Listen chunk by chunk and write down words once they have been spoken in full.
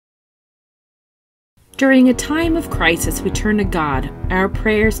During a time of crisis, we turn to God. Our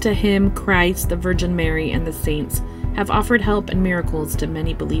prayers to Him, Christ, the Virgin Mary, and the saints have offered help and miracles to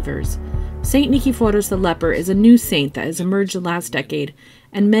many believers. Saint Nikiforos the Leper is a new saint that has emerged the last decade,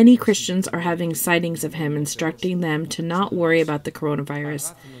 and many Christians are having sightings of him, instructing them to not worry about the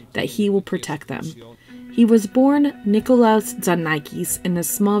coronavirus, that he will protect them. He was born Nikolaos Zanakis in a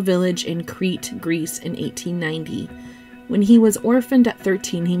small village in Crete, Greece in 1890. When he was orphaned at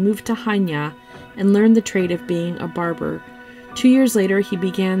 13, he moved to Hania and learned the trade of being a barber. 2 years later, he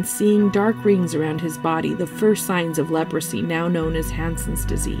began seeing dark rings around his body, the first signs of leprosy, now known as Hansen's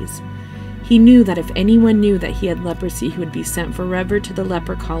disease. He knew that if anyone knew that he had leprosy, he would be sent forever to the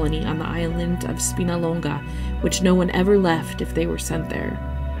leper colony on the island of Spinalonga, which no one ever left if they were sent there.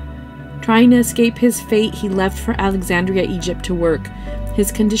 Trying to escape his fate, he left for Alexandria, Egypt to work.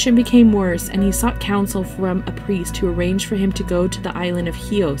 His condition became worse, and he sought counsel from a priest who arranged for him to go to the island of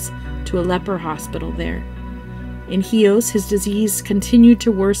Chios, to a leper hospital there. In Chios, his disease continued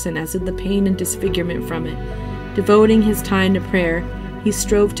to worsen, as did the pain and disfigurement from it. Devoting his time to prayer, he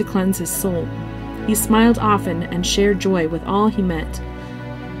strove to cleanse his soul. He smiled often and shared joy with all he met.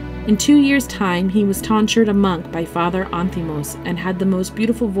 In 2 years' time, he was tonsured a monk by Father Anthimos and had the most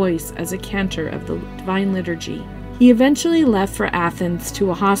beautiful voice as a cantor of the Divine Liturgy. He eventually left for Athens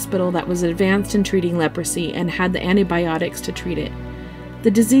to a hospital that was advanced in treating leprosy and had the antibiotics to treat it.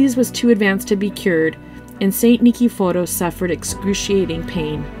 The disease was too advanced to be cured, and Saint Nikiforos suffered excruciating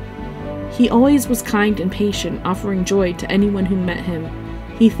pain. He always was kind and patient, offering joy to anyone who met him.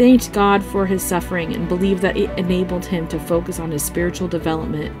 He thanked God for his suffering and believed that it enabled him to focus on his spiritual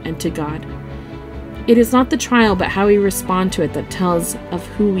development and to God. It is not the trial but how we respond to it that tells of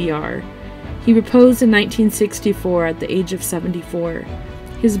who we are. He reposed in 1964 at the age of 74.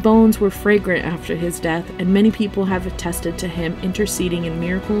 His bones were fragrant after his death, and many people have attested to him interceding in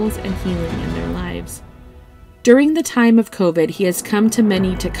miracles and healing in their lives. During the time of COVID, he has come to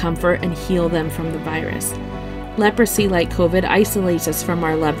many to comfort and heal them from the virus. Leprosy, like COVID, isolates us from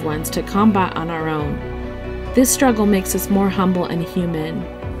our loved ones to combat on our own. This struggle makes us more humble and human.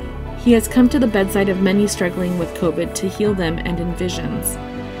 He has come to the bedside of many struggling with COVID to heal them and in visions.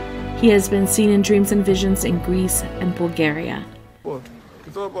 He has been seen in dreams and visions in Greece and Bulgaria. Και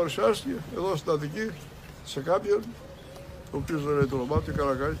τώρα παρουσιάστηκε εδώ στην Αττική σε κάποιον, ο οποίος δεν λέει το όνομά του,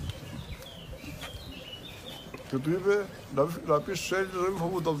 Καρακάκη, και του είπε να πει στους Έλληνες να μην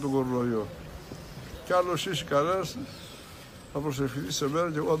φοβούνται από τον κορονοϊό. Κι άλλος είσαι κανένας να προσευχηθεί σε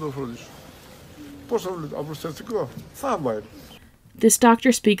μένα και εγώ να τον φροντίσω. Πώς θα βλέπει, απλουστευτικό, θαύμα είναι. This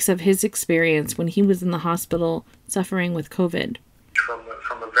doctor speaks of his experience when he was in the hospital suffering with COVID.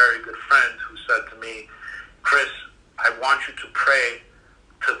 From a very good friend who said to me, Chris, I want you to pray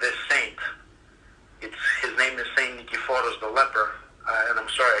to this saint. His name is Saint Nikiforos the Leper. And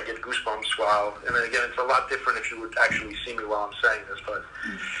I'm sorry, I get goosebumps while, and again, it's a lot different if you would actually see me while I'm saying this, but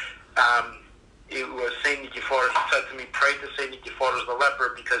it was Saint Nikiforos. He said to me, pray to Saint Nikiforos the Leper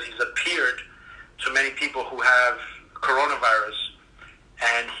because he's appeared to many people who have coronavirus,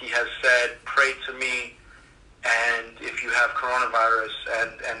 and he has said, pray to me, and if you have coronavirus,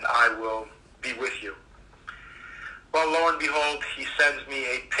 and I will be with you. Well, lo and behold, he sends me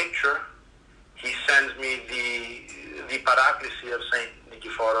a picture. He sends me the paráclisi of Saint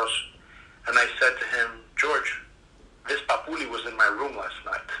Nikiforos, and I said to him, George, this papuli was in my room last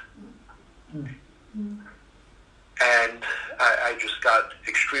night. And I just got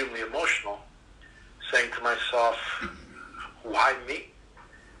extremely emotional, saying to myself, why me?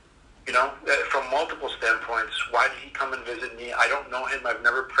 You know, from multiple standpoints, why did he come and visit me? I don't know him. I've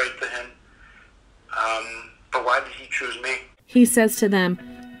never prayed to him. But why did he choose me? He says to them,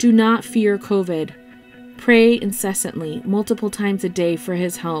 do not fear COVID. Pray incessantly, multiple times a day for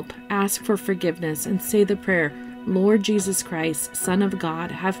his help. Ask for forgiveness and say the prayer, Lord Jesus Christ, Son of God,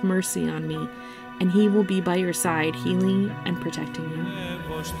 have mercy on me. And he will be by your side, healing and protecting you.